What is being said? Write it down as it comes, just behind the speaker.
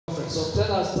conference. So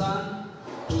tell us turn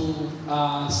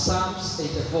to Psalms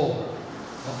 84.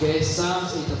 Okay,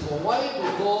 Psalms 84. Why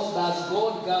does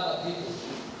God gather people?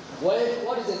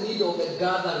 What is the need of a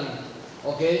gathering?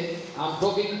 Okay, I'm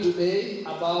talking today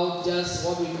about just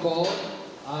what we call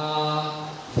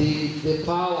the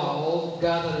power of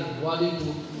gathering.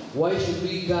 Why should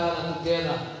we gather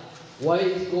together? Why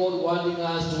is God wanting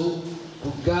us to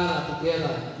gather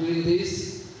together during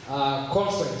this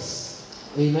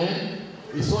conference? Amen.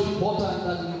 It's so important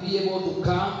that we be able to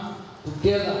come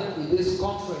together in this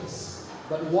conference.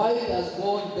 But why does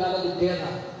God gather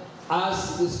together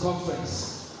as this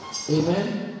conference?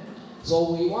 Amen.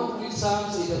 So we want to read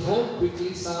Psalms 84,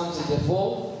 quickly Psalms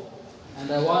 84.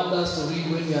 And I want us to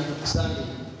read when we are standing.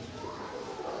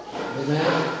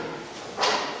 Amen.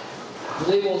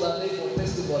 Today was a day for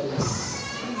testimonies.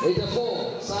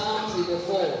 84, Psalms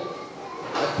 84.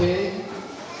 Okay.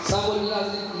 Somebody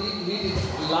read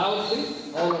it loudly,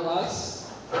 all of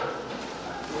us.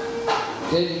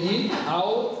 Then begin.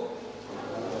 How?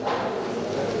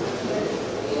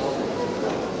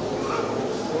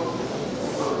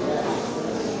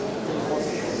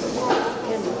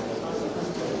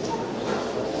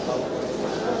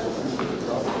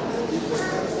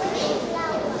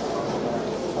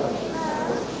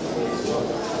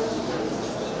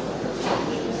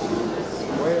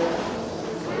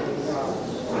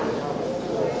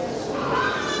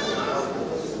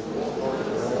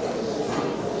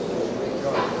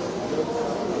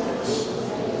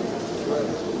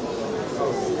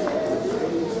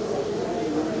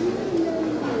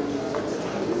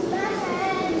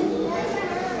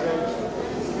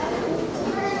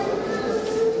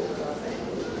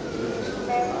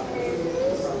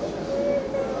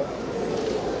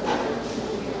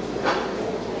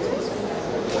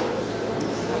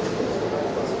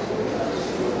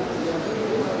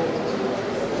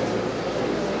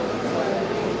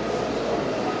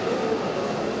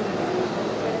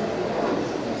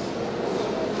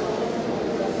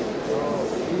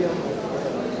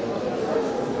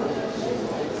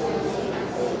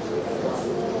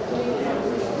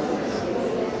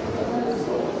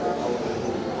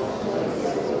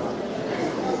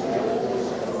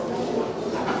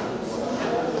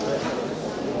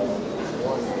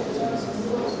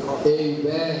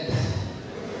 Amen.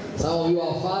 Some of you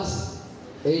are fast.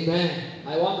 Amen.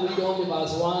 I want to read only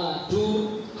verse 1 and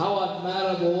 2. How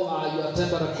admirable are your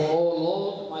tabernacle, O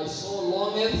Lord. My soul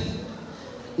longeth,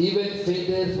 even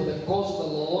fainted for the cause of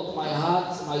the Lord. My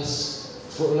heart, my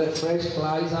flesh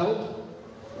cries out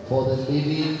for the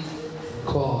living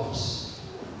God.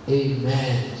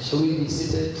 Amen. Shall we be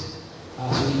seated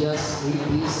as we just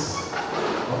read this?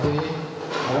 Okay.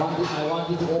 I want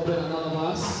you to open another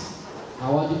verse. I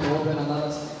want you to open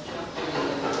another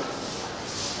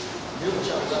Luke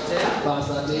chapter 10, verse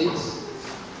 38.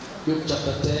 Luke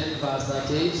chapter 10, verse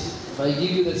 38. If I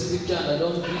give you the scripture and I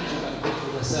don't preach, you can go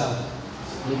for yourself.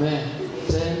 Amen.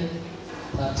 10,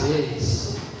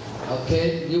 38.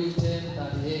 Okay, Luke 10,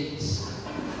 38.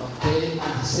 Okay,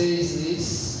 it says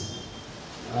this.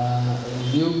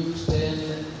 Luke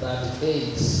 10,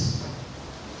 38.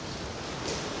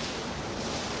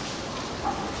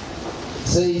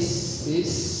 Says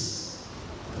this.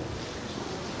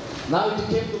 Now it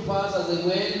came to pass as they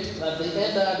went that they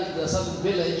entered into a certain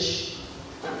village,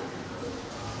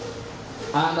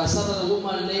 and a certain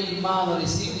woman named Martha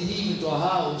received him into her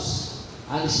house,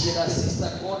 and she had a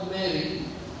sister called Mary,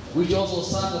 which also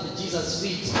sat at Jesus'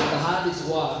 feet and heard his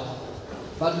word.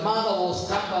 But Martha was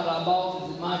cumbered about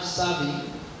with much serving,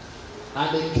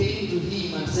 and they came to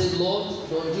him and said, Lord,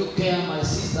 don't you care my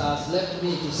sister has left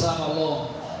me to serve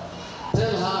alone?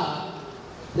 Tell her,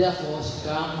 therefore, to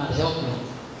come and help me.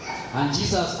 And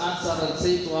Jesus answered and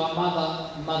said to her,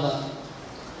 Mother,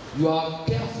 you are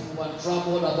careful and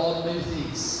troubled about many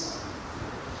things.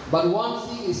 But one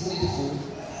thing is needful,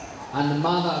 and the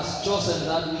mother has chosen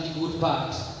that which good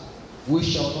part, which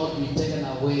shall not be taken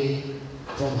away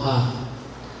from her.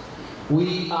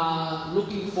 We are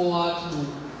looking forward to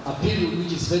a period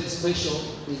which is very special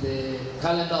in the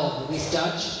calendar of this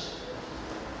church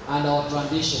and our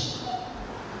tradition.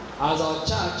 As our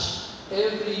church,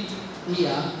 every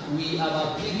year we have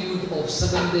a period of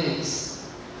 7 days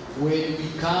when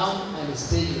we come and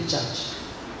stay in church.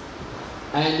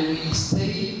 And we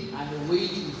stay and wait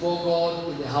before God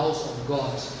in the house of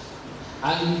God.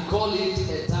 And we call it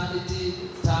Eternity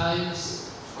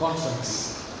Times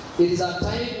Conference. It is a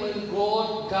time when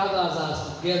God gathers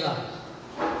us together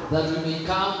that we may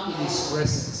come in His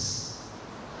presence.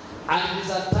 And it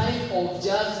is a time of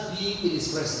just being in His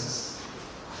presence.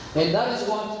 And that is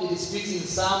what it speaks in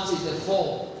Psalms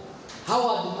 84.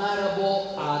 How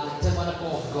admirable are the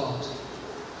tabernacle of God.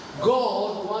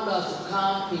 God wants us to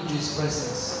come into His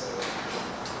presence.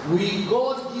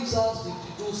 God gives us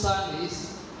 52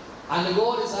 Sundays, and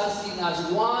God is asking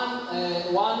us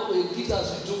one week, gives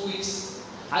us 2 weeks,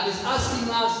 and is asking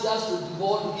us just to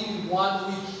devote to Him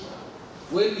 1 week,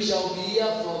 when we shall be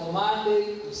here from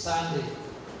Monday to Sunday.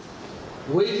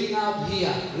 Waking up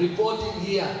here, reporting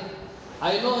here.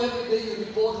 I know every day you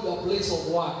report to your place of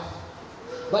work.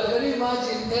 But can you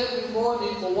imagine every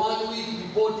morning for 1 week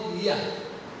reporting here?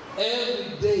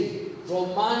 Every day,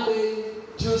 from Monday,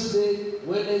 Tuesday,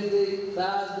 Wednesday,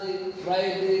 Thursday,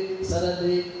 Friday,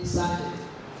 Saturday, Sunday.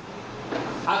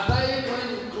 A time when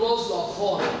you close your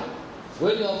phone,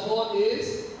 when your phone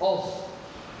is off,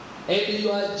 and you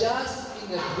are just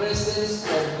in the presence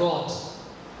of God.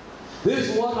 This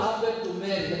is what happened to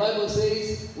Mary. The Bible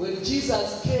says when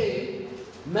Jesus came,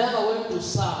 Mary went to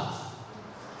serve.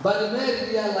 But Mary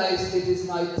realized it is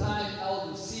my time now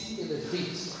to sit in the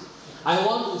feet. I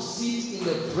want to sit in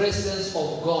the presence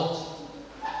of God.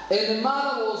 And the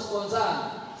mother was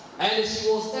concerned. And she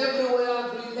was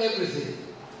everywhere doing everything.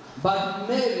 But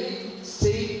Mary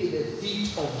stayed in the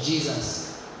feet of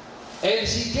Jesus. And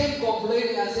she came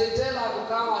complaining and said, tell her to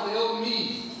come and help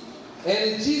me.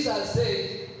 And Jesus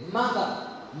said, Mother,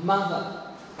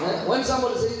 Mother. When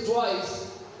somebody says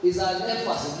twice, it's an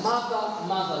emphasis. Mother,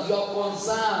 Mother. You are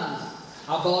concerned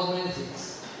about many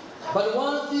things. But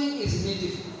one thing is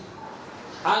needful.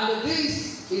 And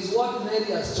this is what Mary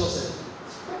has chosen.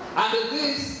 And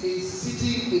this is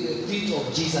sitting in the feet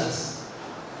of Jesus.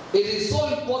 It is so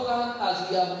important as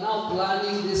we are now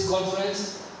planning this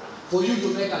conference for you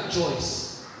to make a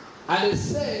choice. And they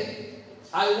say,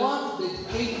 I want to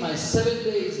dedicate my 7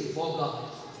 days before God.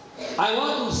 I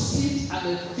want to sit at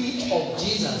the feet of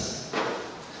Jesus.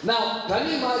 Now, can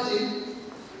you imagine,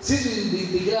 since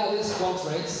we began this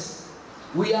conference,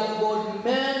 we have got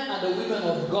men and the women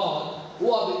of God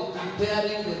who have been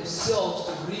preparing themselves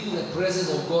to bring the presence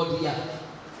of God here.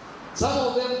 Some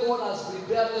of them, God has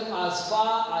prepared them as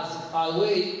far as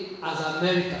away as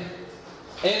America.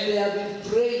 And they have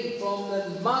been praying from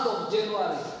the month of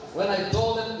January, when I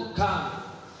told them to come.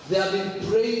 They have been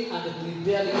praying and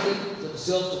preparing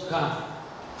themselves to come.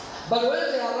 But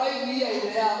when they arrive here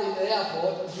in the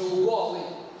airport, you will go away.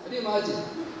 Can you imagine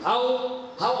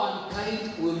how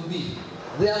unkind we will be?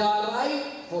 They have arrived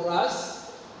for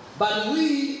us, but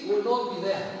we will not be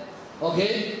there.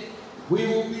 Okay? We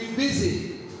will be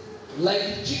busy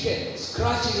like chicken,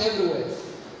 scratching everywhere.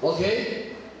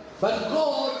 Okay? But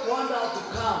God wants us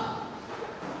to come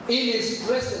in His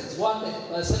presence 1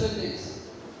 day, 7 days.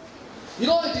 You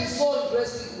know, it is so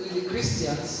interesting with the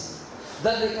Christians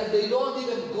that they don't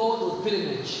even go to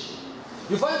pilgrimage.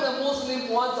 You find the Muslims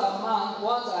once a month,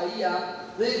 once a year,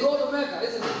 they go to Mecca,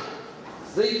 isn't it?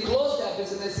 They close their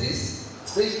businesses,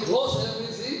 they close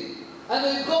everything, and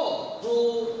they go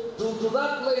to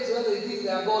that place where they think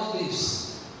their God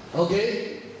lives.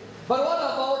 Okay? But what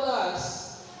about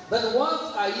us? That once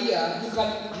a year, you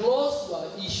can close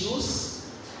your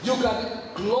issues, you can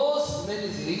close many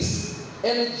things,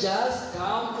 and just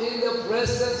come in the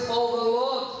presence of the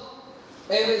Lord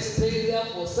and stay there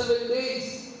for 7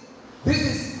 days. This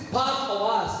is part of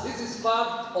us. This is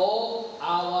part of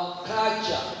our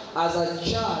culture as a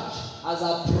church, as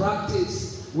a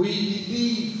practice. We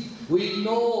believe, we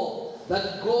know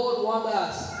that God wants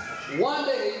us. One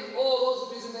day, all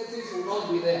those businesses will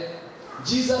not be there.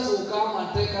 Jesus will come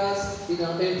and take us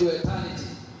into eternity.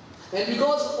 And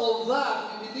because of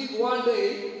that, we believe one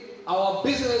day, our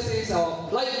businesses,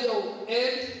 our life will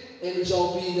end, and we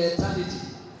shall be in eternity.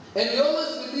 And we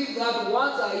always believe that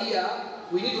once a year,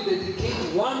 we need to dedicate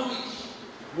 1 week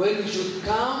when we should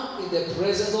come in the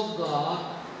presence of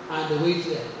God and wait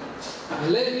there.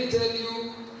 And let me tell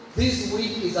you, that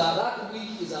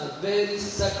week is a very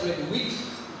sacred week.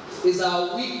 It's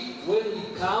a week when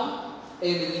we come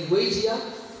and we wait here.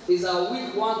 It's a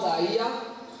week once a year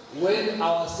when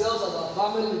ourselves as a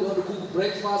family, we don't cook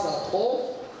breakfast at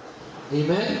home.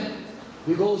 Amen?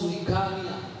 Because we come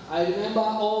here. I remember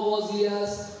all those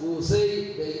years, we will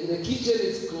say the kitchen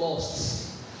is closed.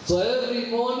 So every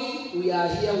morning we are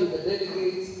here with the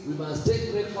delegates. We must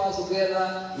take breakfast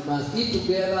together. We must eat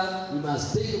together. We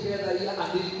must stay together here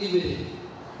until evening.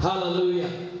 Hallelujah.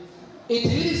 It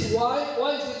is why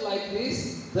is it like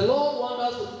this? The Lord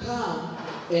wants us to come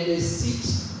and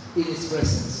sit in His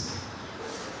presence.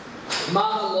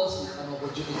 Mother lost an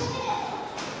opportunity.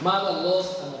 Mother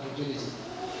lost an opportunity.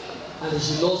 And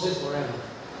she lost it forever.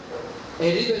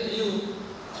 And even you,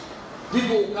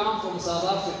 people who come from South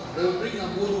Africa, they will bring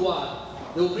a good word.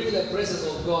 They will bring the presence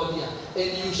of God here.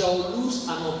 And you shall lose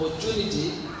an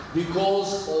opportunity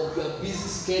because of your busy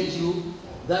schedule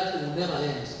that will never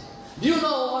end. Do you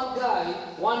know one guy,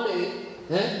 one day,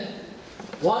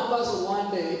 one person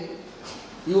one day,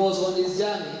 he was on his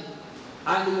journey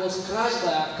and he was crushed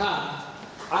by a car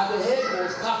and the head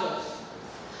was cut off.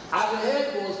 And the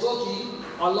head was talking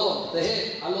alone, the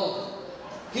head alone.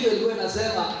 Kile ilikuwa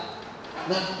inasema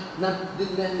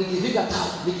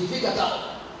nikifika town.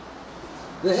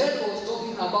 The head was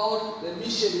talking about the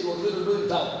mission it was going to do in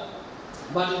town.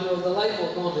 But it was the life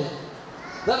was not there.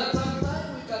 That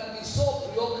sometimes we can be so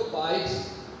preoccupied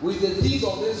with the things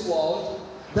of this world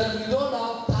that we don't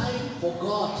have time for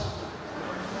God.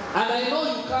 And I know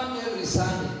you come here every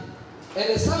Sunday.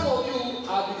 And some of you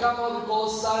have become what we call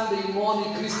Sunday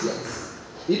morning Christians.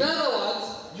 In other words,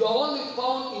 you are only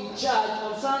found in church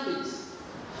on Sundays.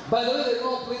 By the way, there is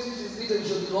no place which is written you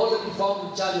should only be found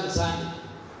in church on Sunday.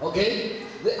 Okay?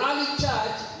 The early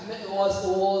church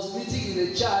was meeting in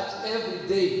the church every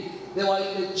day. They were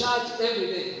in the church every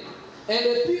day. And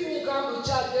the people who come to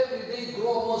church every day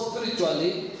grow more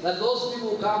spiritually than those people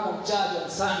who come to church on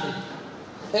Sunday.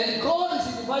 And God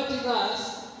is inviting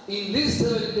us in these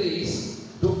 7 days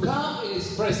to come in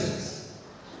His presence.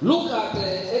 Look at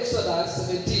Exodus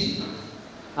 17,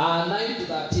 9 to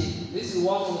 13. This is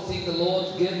one of the things the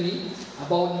Lord gave me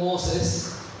about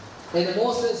Moses. And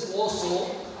Moses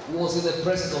also was in the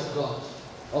presence of God.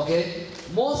 Okay?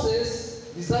 Moses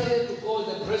decided to go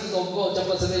in the presence of God,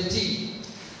 chapter 17.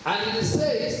 And it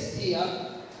says here,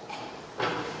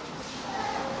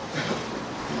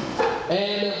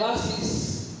 and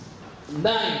verses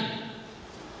 9.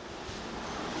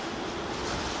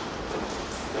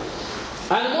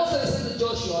 And Moses said to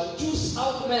Joshua, choose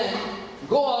out men,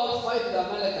 go out, fight the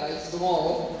Amalekites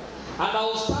tomorrow, and I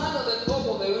will stand at the top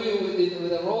of the hill with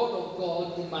the rod of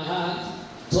God in my hand.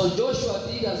 So Joshua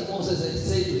did as Moses had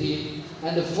said to him,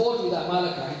 and fought with the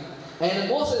Amalekite. And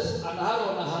Moses and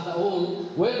Aaron and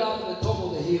Hur went up to the top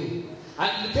of the hill.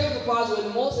 And it came to pass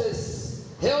when Moses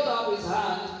held up his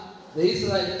hand, the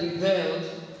Israelites prevailed.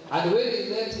 And when he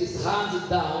let his hands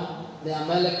down, the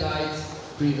Amalekites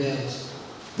prevailed.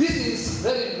 This is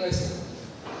very interesting.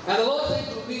 And the Lord said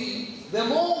to me, the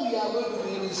more we are going to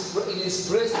be in His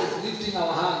presence, lifting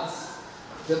our hands,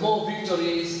 the more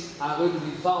victories are going to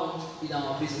be found in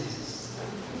our businesses.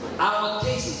 Our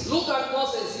cases. Look at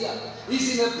Moses here.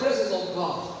 He's in the presence of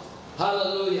God.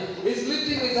 Hallelujah. He's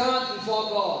lifting his hands before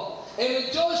God.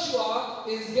 And Joshua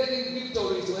is getting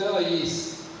victories wherever he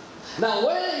is. Now,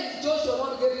 where is Joshua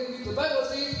not getting victory? The Bible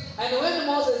says, and when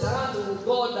Moses' hands would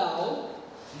go down,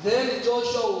 then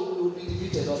Joshua would be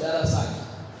defeated on the other side.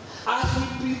 As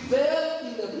we prevail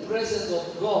in the presence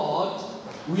of God,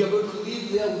 we are going to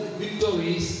live there with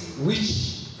victories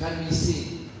which can be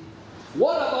seen.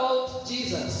 What about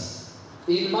Jesus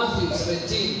in Matthew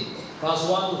 17, verse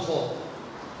 1 to 4?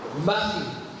 Matthew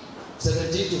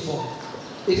 17 to 4.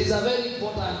 It is a very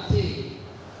important thing,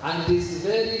 and it is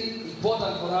very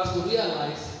important for us to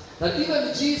realize that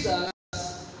even Jesus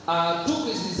took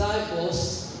his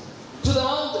disciples to the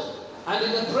mountain and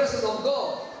in the presence of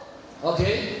God.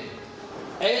 Okay?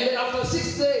 And after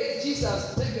 6 days,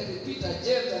 Jesus taken Peter,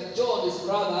 James, and John, his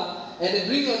brother, and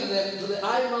bring them to the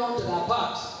high mountain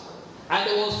apart. And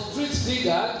there was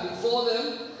transfigured before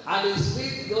them, and his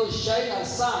feet was shine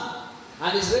as sun,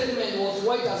 and his raiment was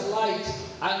white as light.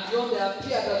 And beyond there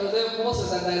appeared unto them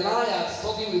Moses and Elias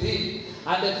talking with him.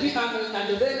 And then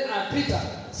Peter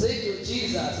said to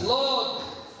Jesus, Lord,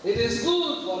 it is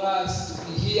good for us to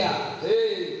be here.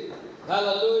 Hey,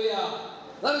 hallelujah.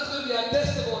 That is going to be a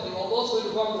testimony of those going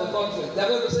to come to the conference. They are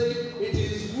going to say, it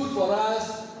is good for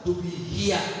us to be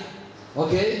here.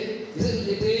 Okay? He said,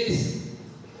 it is.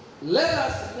 Let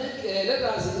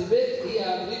us debate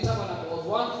here 3 tabernacles,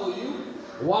 one for you,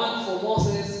 one for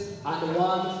Moses, and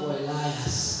one for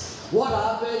Elias. What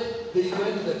happened? They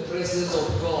went to the presence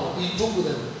of God. He took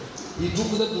them. He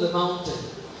took them to the mountain.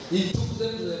 He took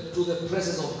them to the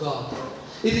presence of God.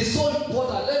 It is so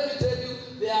important. Let me tell you,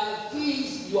 there are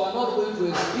things you are not going to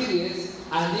experience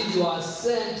until you are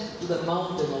sent to the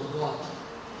mountain of God.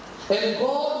 And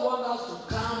God wants us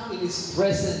to come in His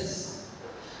presence.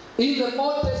 In the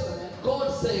Old Testament,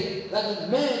 God said that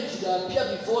men should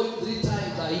appear before Him 3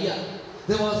 times a year.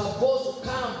 They were supposed to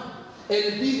come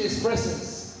and be in His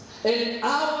presence. And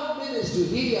our ministry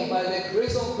here, by the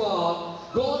grace of God,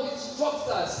 God instructs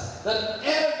us that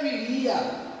every year,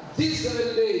 these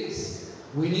 7 days,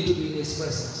 we need to be in His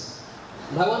presence.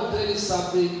 And I want to tell you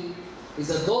something, is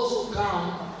that those who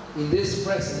come in this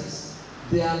presence,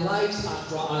 their lives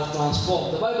are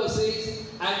transformed. The Bible says,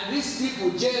 and these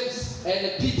people, James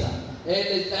and Peter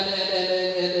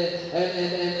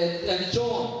and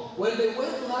John, when they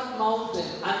went to that mountain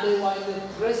and they were in the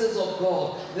presence of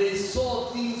God, they saw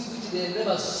things which they had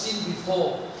never seen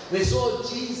before. They saw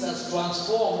Jesus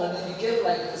transformed and he became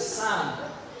like the sun.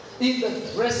 In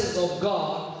the presence of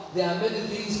God, there are many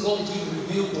things God will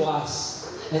reveal to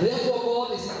us. And therefore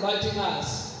God is inviting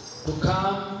us to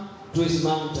come to his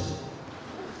mountain.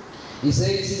 He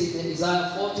says in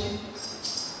Isaiah 40,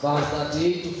 verse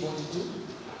 38 to 42,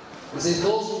 he says,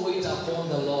 those who wait upon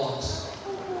the Lord,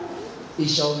 he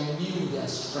shall renew their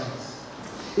strength.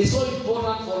 It's so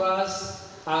important for us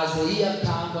as the year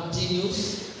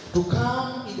continues to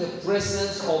come in the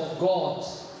presence of God,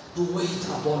 to wait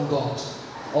upon God.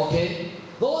 Okay?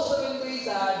 Those 7 days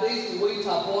are days to wait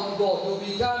upon God. You'll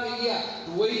be coming here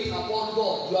to wait upon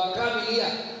God. You are coming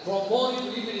here from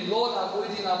morning to evening. Lord, I'm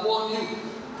waiting upon you.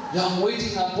 I'm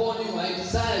waiting upon you. I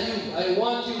desire you. I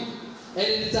want you. And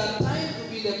it's a time to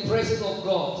be in the presence of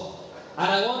God. And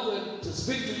I want to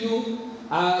speak to you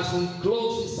as we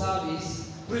close this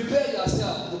service. Prepare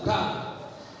yourself to come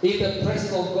in the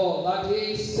presence of God. That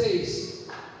he says,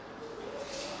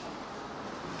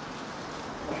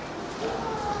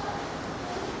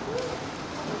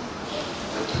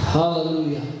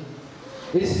 hallelujah.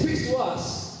 It speaks to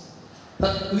us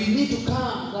that we need to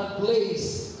come to that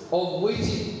place of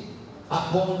waiting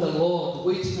upon the Lord,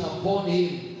 waiting upon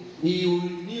him. He will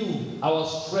renew our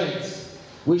strength.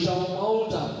 We shall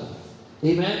mount up.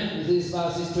 Amen. This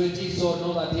verse is 20, so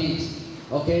know that it.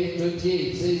 Okay,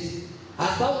 28 says,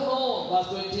 hast thou known, verse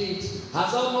 28,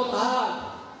 hast thou not heard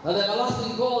that the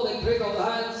everlasting God, the creator of the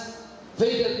hands,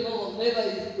 fainted not,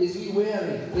 neither is he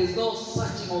weary. There is no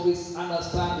searching of his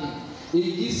understanding.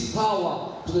 He gives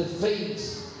power to the faint,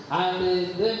 and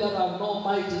them that have no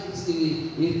might,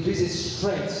 he increases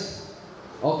strength.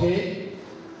 Okay?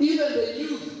 Even the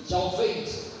youth shall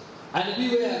faint and be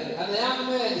weary, and the young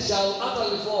men shall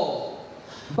utterly fall.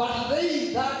 But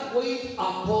they that wait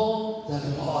upon the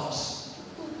Lord,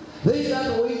 they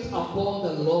that wait upon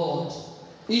the Lord,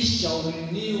 he shall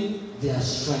renew their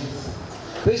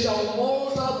strength. They shall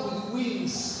mount up with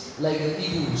wings like the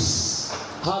eagles.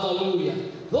 Hallelujah.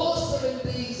 Those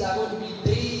 7 days are going to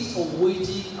be days of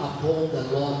waiting upon the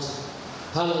Lord.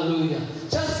 Hallelujah.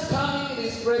 Just coming in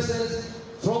his presence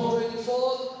from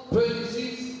 24th,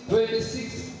 25th,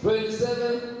 26th,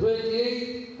 27th,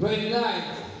 28th,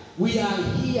 29th. We are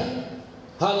here.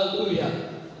 Hallelujah.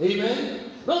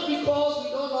 Amen. Not because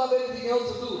we don't have anything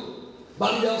else to do,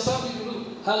 but we have something to do.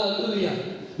 Hallelujah.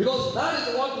 Because that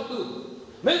is what to do.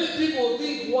 Many people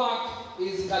think work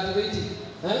is cultivating.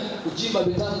 Kuchimba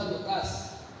mitaro kwa kasi.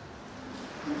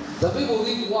 Some people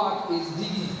think work is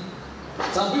digging.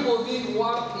 Some people think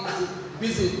work is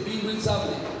busy, doing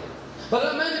something.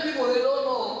 But many people, they don't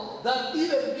know that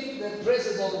even being in the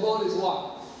presence of God is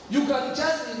work. You can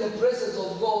just be in the presence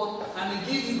of God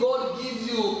and God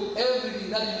gives you everything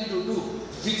that you need to do.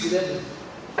 Fix everything.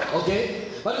 Okay?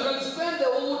 But you can spend the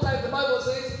whole time, the Bible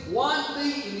says, one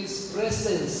day in his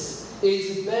presence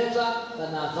is better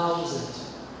than 1,000.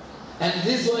 And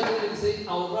this is why God is saying,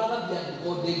 I would rather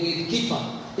be a gatekeeper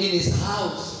in his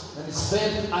house than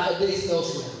spend days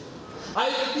elsewhere. I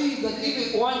believe that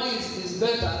if 1 day is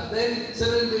better, then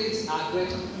 7 days are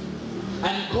greater.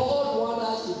 And God wants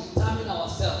us to determine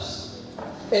ourselves.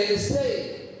 And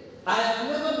say, I have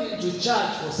never been to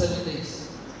church for 7 days.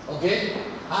 Okay?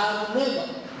 I have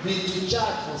never been to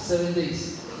church for 7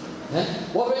 days.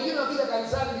 Watu wengine wakija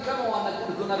kanisani ni kama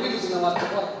kuna vitu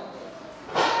zinawatoka.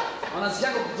 Wanasikia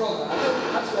kutoka.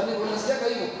 Hata wengine wanasikia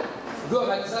hivyo. Ndio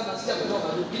kanisani nasikia kutoka.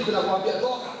 Kile kinakwambia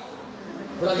toka.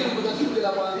 Kuna kitu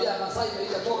kinakwambia Masai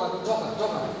imeisha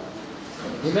toka.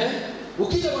 Amen.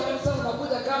 Ukija kwa kanisani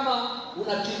unakuja kama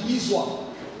unakimbizwa.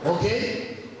 Okay?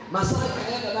 Masai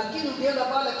kaenda, lakini ukienda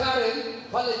pale Karen,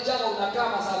 pale Java unakaa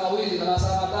masaa mawili na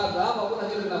masaa matatu. Hapa kuna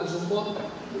kitu kinakusumbua.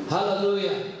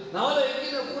 Hallelujah. Na wale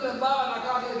wengine kule mbao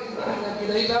anakaa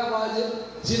kinaita hapo aje?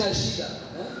 Sina shida.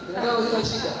 Kinakaa sina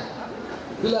shida.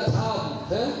 Bila taabu,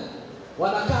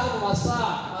 wanakaa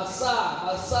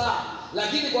masaa.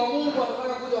 Lakini kwa Mungu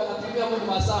anataka kuja wanapimia Mungu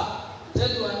masaa.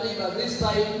 Tell your neighbor, this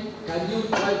time, can you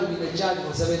try to be in the church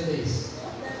for 7 days?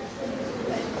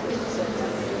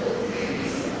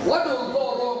 What will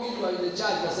go wrong if you are in the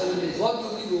church for 7 days? What do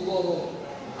you think will go wrong?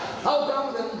 How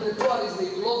come the tourists,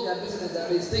 they close their business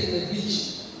and they stay in the beach?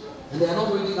 And they are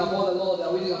not waiting upon the Lord, they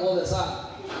are waiting upon the sun.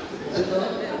 You know?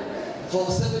 For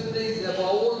 7 days, they are for a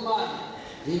whole month.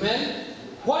 Amen?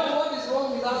 What is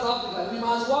wrong with us Africans? We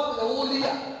must work the whole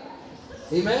year.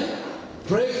 Amen?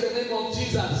 Praise the name of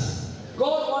Jesus.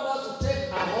 God wants us to take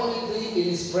a holiday in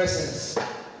his presence.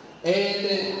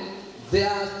 And there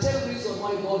are 10 reasons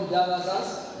why God gathers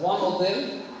us. One of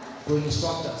them, to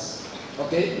instruct us.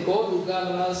 Okay, God will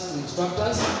gather us to instruct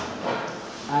us,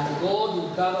 and God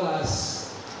will gather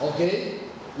us. Okay,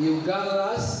 He will gather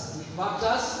us to impact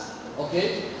us.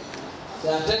 Okay,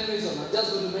 there are 10 reasons. I'm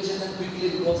just going to mention them quickly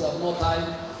because I have no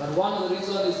time. But one of the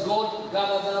reasons is God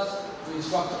gathers us to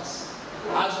instruct us.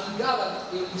 As we gather,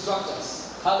 He will instruct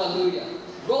us. Hallelujah.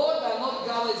 God does not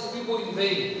gather His people in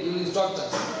vain. He will instruct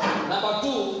us. Number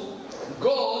 2,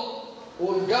 God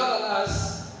will gather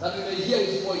us that we may hear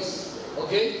His voice.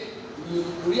 Okay? You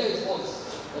hear His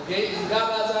voice. Okay? He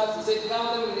gathers us. He said,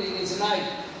 gather them in His night,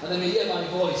 and they may hear my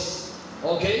voice.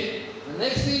 Okay? The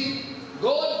next thing,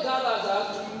 God gathers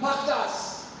us to impact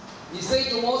us. He said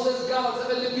to Moses, gather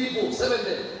 70 people,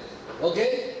 70.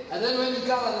 Okay? And then when He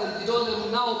gathered them, He told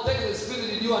them, now take the Spirit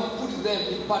in you and put in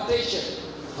them impartation.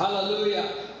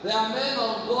 Hallelujah. There are men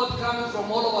of God coming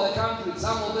from all over the country,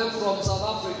 some of them from South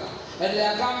Africa. And they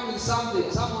are coming with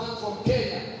something, some of them from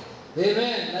Kenya.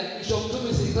 Amen. Like Bishop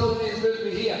Tumisi told me he's going to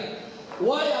be here.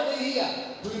 Why are they here?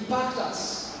 To impact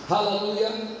us.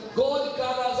 Hallelujah. God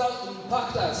gathers us to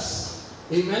impact us.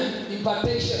 Amen.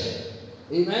 Impartation.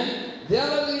 Amen. The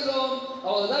other reason,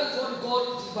 that is what we call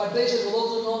impartation, is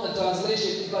also known as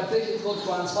translation. Impartation is called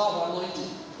transfer of anointing.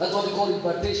 That's what we call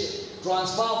impartation.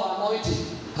 Transfer of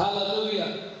anointing. Hallelujah.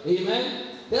 Amen.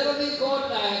 The other thing God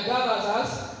gathers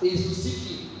us is to seek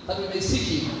Him. That we may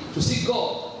seek Him. To seek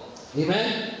God.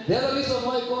 Amen. The other reason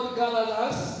why God gathers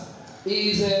us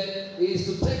is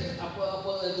to take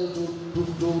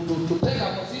to take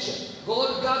our position.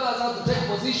 God gathers us to take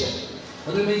position.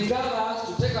 That we may gather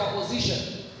us to take our position.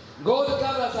 God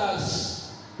gathers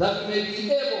us that we may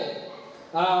be able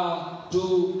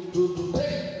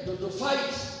to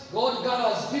fight. God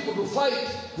gathers people to fight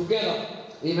together.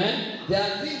 Amen. There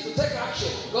are things to take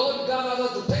action. God gathers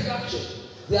us to take action.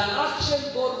 There are actions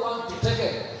God wants to take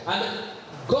it. And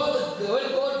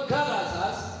when God gathers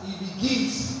us, He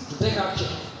begins to take action.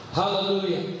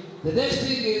 Hallelujah. The next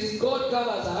thing is God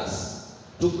gathers us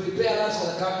to prepare us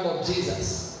for the coming of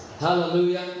Jesus.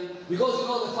 Hallelujah. Because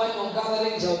the final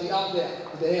gathering shall be up there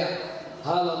in the air.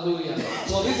 Hallelujah.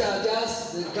 So these are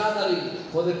just the gathering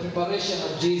for the preparation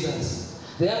of Jesus.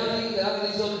 The other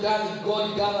reason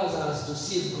God gathers us to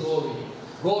see His glory.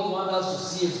 God wants us to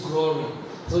see His glory.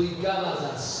 So He gathers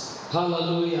us.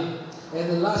 Hallelujah.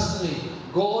 And lastly,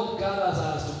 God gathers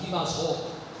us to give us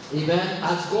hope. Amen.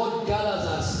 As God gathers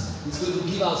us, He's going to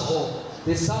give us hope.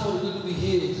 There's someone going to be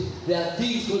healed. There are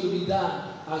things going to be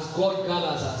done as God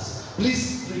gathers us.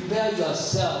 Please prepare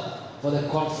yourself for the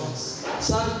conference.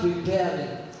 Start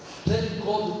preparing. Tell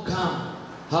God to come.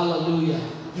 Hallelujah.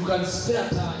 You can spare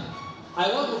time. I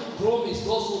want to promise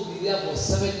those who will be there for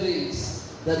 7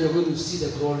 days that you're going to see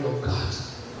the glory of God.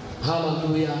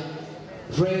 Hallelujah.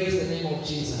 Praise the name of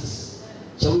Jesus.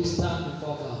 Shall we stand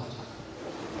before God?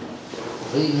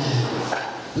 Amen.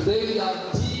 Today we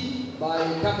have tea by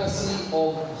courtesy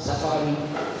of Safari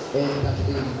and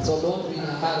Kathleen. So don't be in a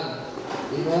hurry.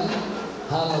 Amen.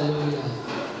 Hallelujah.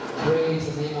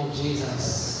 Praise the name of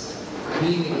Jesus.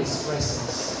 Being in His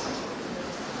presence.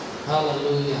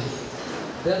 Hallelujah.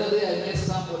 The other day I met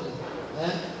somebody.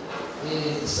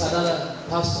 It's another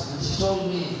pastor. And she told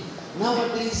me,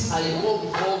 nowadays I go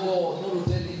before God not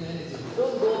to tell Him anything.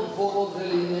 Don't go before God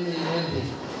telling Him anything.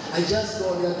 I just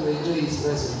go there to enjoy His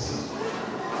presence.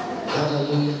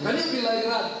 Hallelujah. Can you be like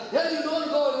that? Yeah, you don't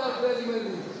go there to tell Him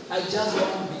anything. I just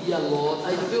want to be here, Lord.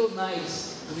 I feel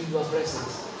nice to be in Your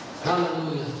presence.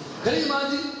 Hallelujah. Can you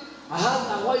imagine? I have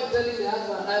my wife telling the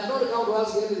husband, I have not come to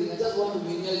ask you anything. I just want to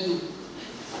be near you.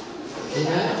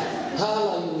 Amen.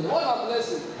 Hallelujah. What a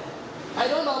blessing. I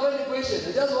don't have any question.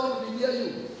 I just want to be near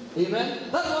you. Amen.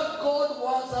 That's what God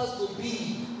wants us to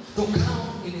be. To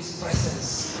come in His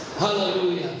presence.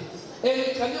 Hallelujah.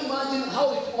 And can you imagine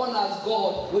how it honors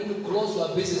God when you close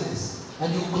your business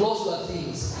and you close your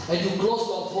things and you close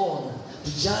your phone to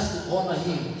just honor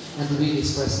Him and to be in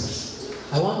His presence?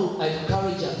 I want to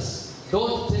encourage us.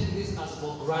 Don't take this as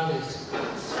for granted.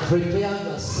 Prepare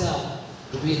yourself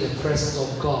to be in the presence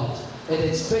of God. And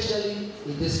especially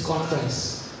in this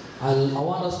conference, I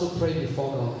want us to pray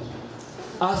before God.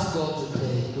 Ask God to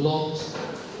pray, Lord,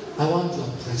 I want Your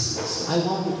presence. I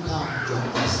want to come to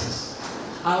Your presence.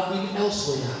 I've been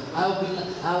elsewhere. I've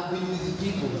been with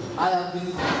the people. I have been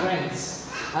with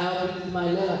friends. I have been with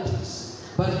my relatives.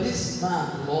 But this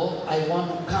man, Lord, I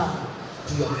want to come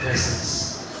to Your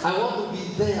presence. I want to be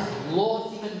there,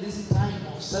 Lord, even this time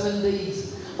of 7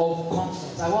 days of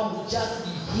conference. I want to just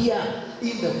be here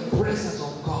in the presence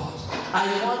of God.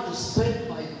 I want to spend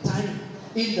my time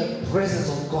in the presence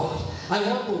of God. I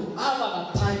want to have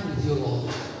a time with You,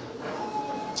 Lord.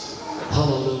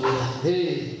 Hallelujah.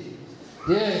 Hey.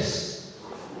 Yes.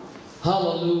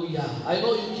 Hallelujah. I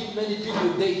know you give many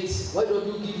people dates. Why don't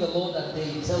you give the Lord a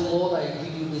date? Tell Lord, I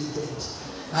give you this date.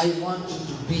 I want you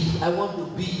to be. I want to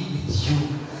be with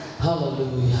you.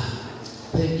 Hallelujah.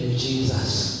 Thank you,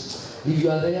 Jesus. If you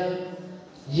are there,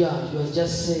 you are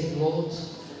just saying, Lord,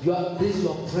 this is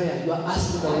your prayer. You are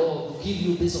asking the Lord to give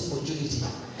you this opportunity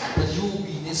that you will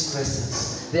be in His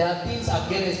presence. There are things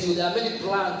against you. There are many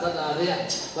plans that are there,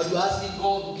 but you're asking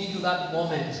God to give you that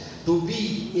moment to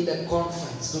be in the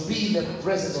conference, to be in the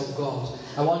presence of God.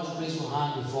 I want you to raise your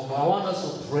hand before God. I want us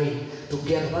to pray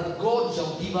together that God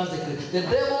shall give us the grace. The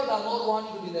devil does not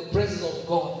want you to be in the presence of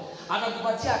God.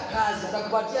 Anakupatia kazi,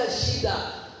 anakupatia shida.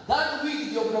 That week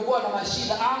ndio kunakuwa na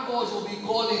mashida. Uncles will be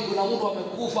calling, kuna mtu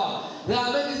amekufa. There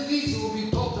are many things will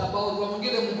be talked about. Kuna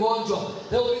mwingine mgonjwa.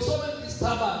 There will be so many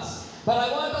disturbance. But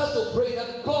I want us to pray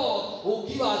that God will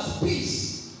give us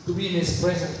peace to be in His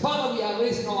presence. Father, we are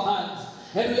raising our hands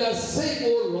and we are saying,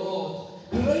 oh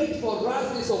Lord, create for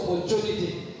us this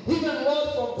opportunity. Even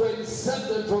Lord, from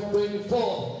 27, from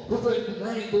 24 to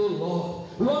 29, oh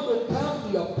Lord, we want to come to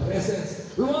your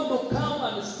presence. We want to come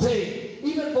and stay.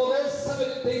 Even for those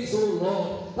 7 days, oh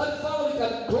Lord, that Father, we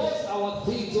can close our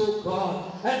things, oh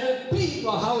God, and then be in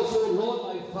your house, oh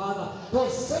Lord, my Father, for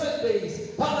 7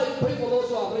 days. Father, I pray for those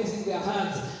who are raising their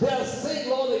hands. They are saying,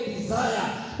 Lord, they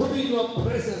desire to be in your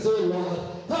presence, oh Lord.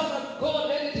 Father,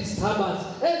 God, any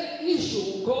disturbance, any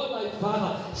issue, God, my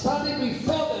Father, standing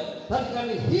before them that can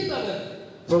hinder them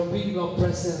from being in your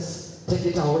presence, take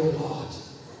it away, Lord.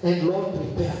 And Lord,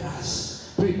 prepare us.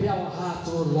 Prepare our hearts,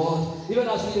 oh Lord. Even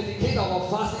as we dedicate our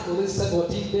fasting to these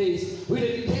 17 days, we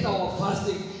dedicate our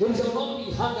fasting. It shall not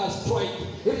be hunger strike.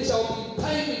 It shall be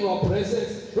time in your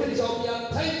presence. It shall be a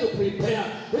time to prepare.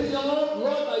 It shall not,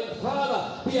 Lord, my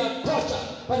Father, be a torture,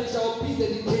 but it shall be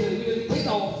dedicated. We dedicate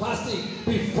our fasting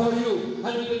before you,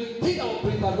 and we dedicate our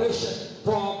preparation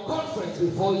for our conference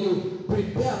before you.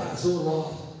 Prepare us, oh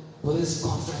Lord, for this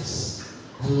conference.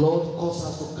 And Lord, cause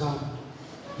us to come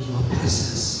in your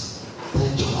presence.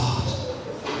 Thank you,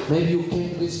 Lord. Maybe you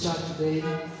came to this church today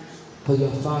for your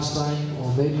first time,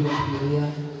 or maybe you have been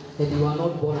here and you are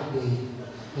not born again,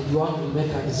 and you want to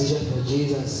make a decision for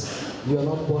Jesus. You are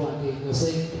not born again. You're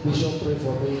saying, Bishop, pray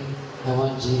for me. I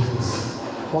want Jesus.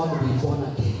 I want to be born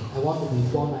again. I want to be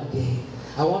born again.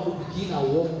 I want to begin a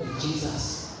walk with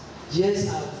Jesus.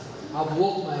 Yes, I've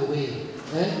walked my way.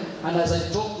 And as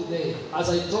I talk today, let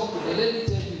me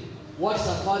tell you what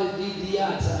Safari did here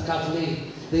at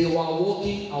Kathleen. They were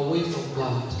walking away from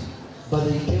God, but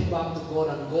they came back to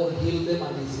God, and God healed them,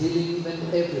 and is healing even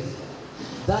everything.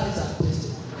 That is a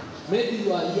testimony. Maybe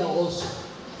you are here also,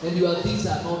 and your things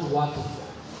are not working.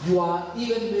 You are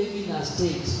even maybe in a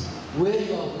state where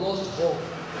you have lost hope.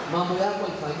 Mambo yako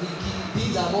ifanyiki,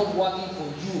 things are not working for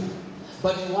you,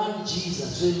 but you want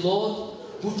Jesus. Say, Lord,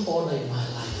 put order in my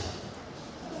life.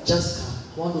 Just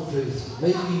come. I want to pray with you.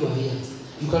 Maybe you are here.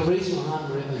 You can raise your hand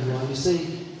wherever you are. You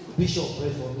say, Bishop, pray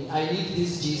for me. I need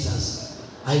this Jesus.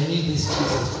 I need this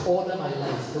Jesus to order my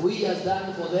life. The way He has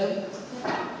done for them,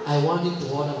 I want Him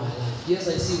to order my life. Yes,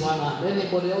 I see one hand.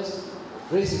 Anybody else?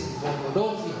 Raise it before God.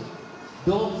 Don't fear.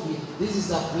 Don't fear. This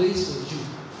is a place for you.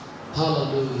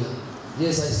 Hallelujah.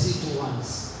 Yes, I see 2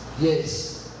 hands.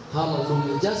 Yes.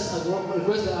 Hallelujah. Just I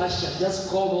request the usher. Just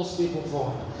call those people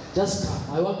forward. Just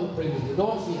come. I want to pray with you.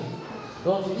 Don't fear.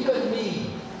 Don't fear. Even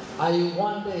me, I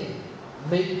one day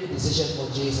make a decision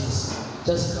for Jesus.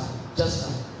 Just come. Just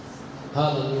come.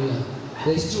 Hallelujah.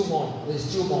 There's 2 more.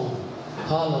 There's 2 more.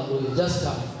 Hallelujah. Just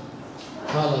come.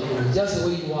 Hallelujah. Just the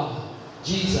way you are.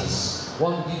 Jesus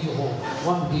want to give you hope.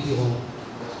 Want to give you hope.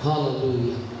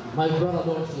 Hallelujah. My brother,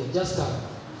 don't fear. Just come.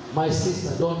 My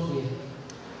sister, don't fear.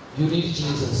 You need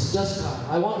Jesus. Just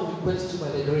come. I want to request you by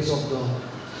the grace of God.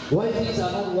 Why things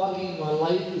are not working in my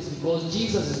life is because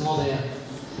Jesus is not there.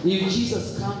 If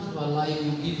Jesus comes in my life, He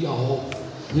will give you a hope.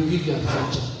 He will give you a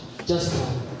future. Just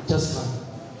come. Just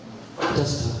come.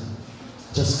 Just come.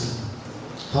 Just come.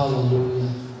 Hallelujah.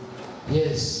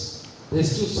 Yes.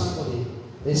 There's still somebody.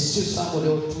 There's still somebody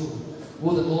or two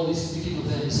who the Lord is speaking to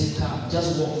them. He said, come.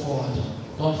 Just walk forward.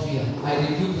 Don't fear. I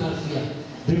rebuke that fear.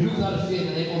 Rebuke that fear in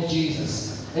the name of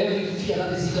Jesus. Every fear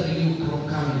that is hindering you from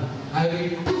coming, I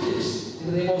rebuke it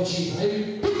in the name of Jesus. I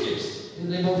rebuke it in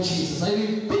the name of Jesus. I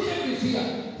rebuke every fear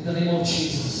in the name of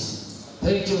Jesus.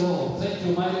 Thank you, Lord. Thank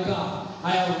you, mighty God.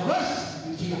 I arrest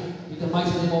you here in the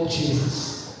mighty name of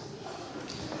Jesus.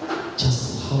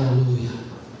 Just hallelujah.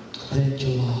 Thank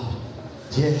you, Lord.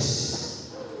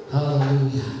 Yes.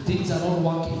 Hallelujah. Things are not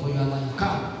working for your life.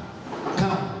 Come.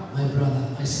 Come, my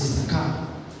brother, my sister. Come.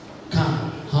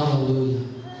 Come. Hallelujah.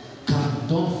 Come.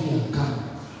 Don't fear. Come.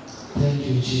 Thank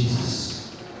you,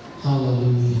 Jesus.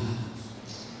 Hallelujah.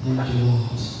 Thank you,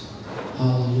 Lord.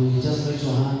 Hallelujah. Just raise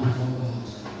your hand before God.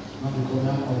 Na mikono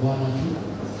yako kwa Bwana tu.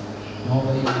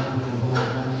 Naomba hiyo mambo kwa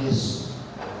Bwana Yesu.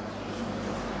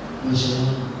 Maisha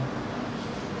yangu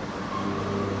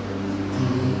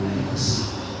ni sawa.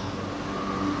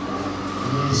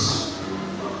 Yesu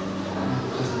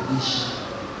nakukaribisha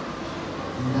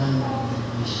ndani ya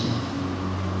maisha yangu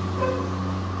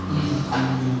ili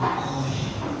uniokoe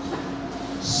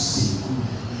siku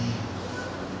ya leo.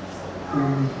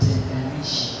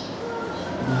 Unitenganishe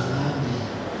na dhambi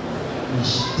na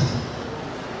shetani.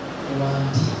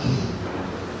 Uandike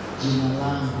jina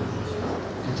langu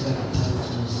katika kitabu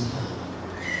cha uzima.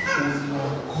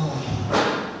 Uniokoe,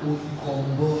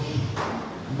 unikomboe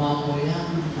mambo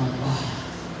yangu mabaya.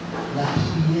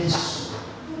 Lakini Yesu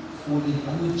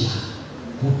ulikuja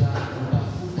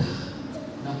kutafuta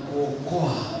na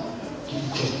kuokoa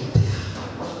kilichopotea.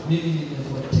 Mimi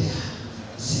nimepotea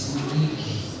siku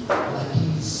nyingi,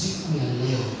 lakini siku ya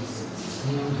leo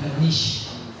niunganishe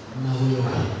na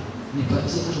wewe.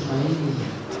 Nipatie tumaini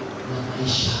la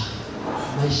maisha.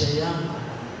 Maisha yangu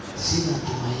sina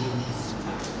tumaini,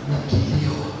 ni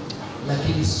kilio,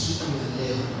 lakini siku ya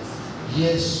leo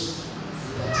Yesu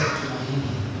nipatie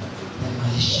tumaini la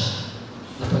maisha.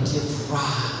 Nipatie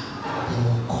furaha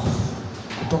ya wokovu.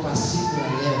 Kutoka siku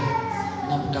ya leo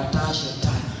na mkataa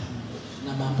shetani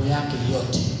na mambo yake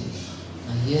yote,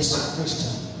 na Yesu Kristo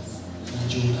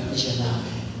najiunganisha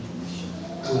nawe.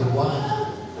 Uwe Bwana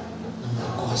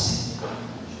na Mwokozi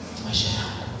maisha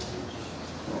yangu.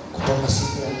 Kutoka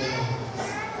siku ya leo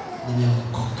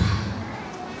nimeokoka.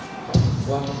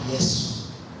 Fuata Yesu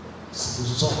siku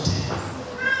zote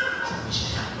za maisha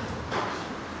yangu.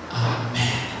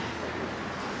 Amen.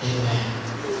 Amen.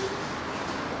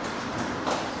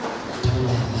 Turn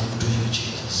that life to you,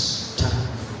 Jesus. Turn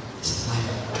this life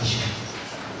to you.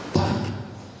 Turn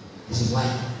this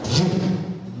life to you. In the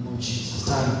name of Jesus.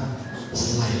 Turn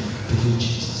this life to you,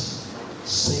 Jesus.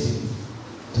 Save,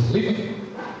 deliver. In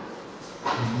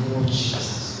the name of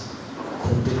Jesus.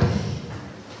 From today,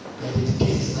 I dedicate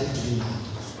his life to you, Lord.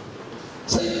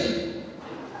 Save me.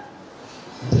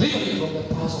 Deliver me from the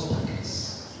powers of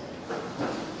darkness.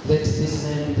 Let this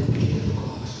man be the beginning of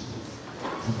God.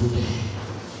 From today,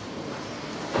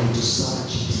 and to serve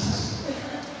Jesus.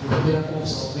 May the miracle of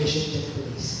salvation take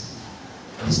place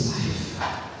in his life.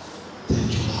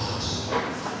 Thank you, Lord.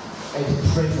 I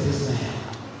pray for this man.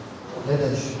 Let the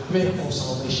miracle of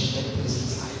salvation take place in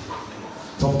his life.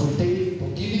 From today,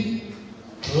 forgive him,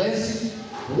 cleanse him,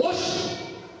 wash him.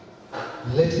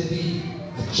 Let him be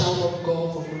a child of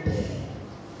God from today.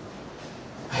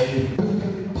 I rebuke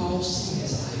every power of sin in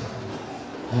his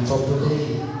life. And from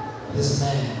today, this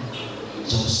man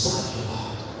shall serve you,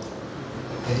 Lord.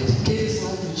 I dedicate his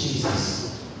life to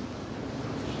Jesus.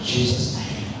 In Jesus'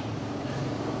 name.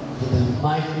 In the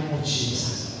mighty name of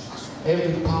Jesus.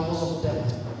 Every power of the devil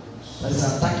that is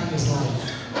attacking his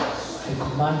life, I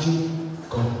command you,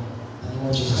 go. In the name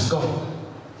of Jesus, go.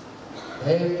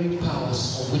 Every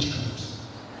powers of witchcraft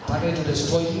targeted to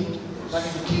destroy him,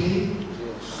 targeted to kill him,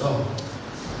 go.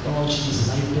 Lord Jesus,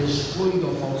 I destroy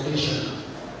your foundation.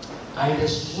 I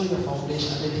destroy your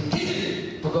foundation. I dedicate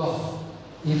it to God.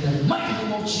 In the mighty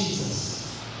name of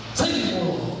Jesus. Save him,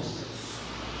 O Lord.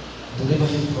 Deliver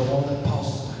him from all the powers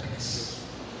of darkness.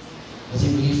 Let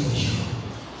him live for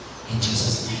you. In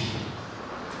Jesus' name.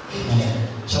 Amen.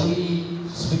 Shall we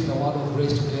speak the word of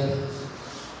grace together?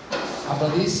 After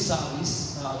this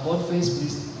service, God face,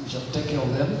 please, we shall take care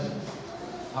of them.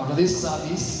 After this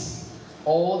service,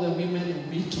 all the women will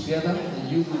meet together, the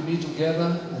youth will meet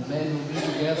together, the men will meet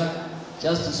together,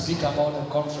 just to speak about the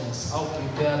conference. How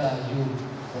prepared are you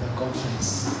for the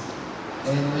conference?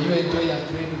 And may you enjoy a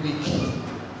great week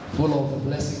full of the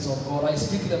blessings of God. I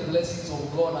speak the blessings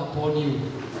of God upon you.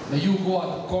 May you go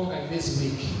and conquer this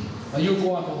week. May you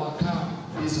go and overcome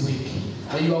this week.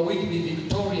 May your week be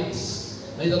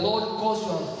victorious. May the Lord cause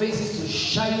your faces to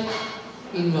shine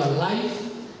in your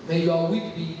life. May your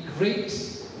week be great.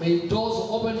 May doors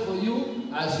open for you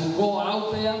as you go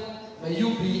out there. May you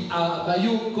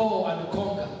go and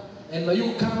conquer. And may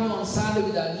you come on Sunday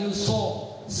with a new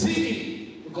song,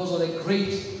 singing because of the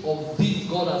great of things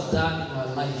God has done in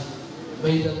your life.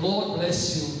 May the Lord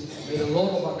bless you. May the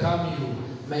Lord overcome you.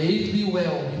 May it be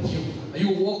well with you. May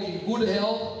you walk in good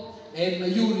health and may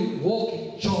you walk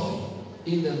in joy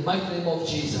in the mighty name of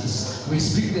Jesus. We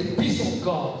speak the peace of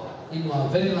God in your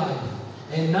very life.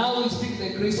 And now we speak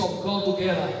the grace of God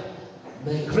together.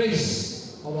 The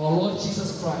grace of our Lord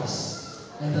Jesus Christ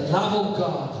and the love of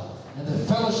God and the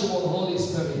fellowship of the Holy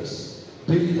Spirit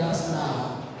be with us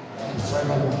now and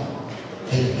forevermore.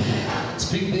 Amen.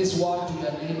 Speak this word to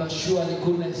your neighbor. Surely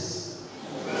goodness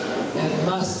and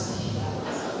mercy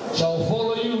shall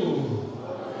follow you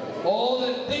all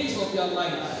the days of your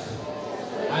life,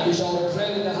 and you shall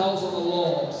dwell in the house of the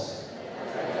Lord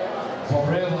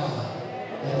forever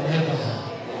and ever.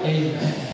 Amen.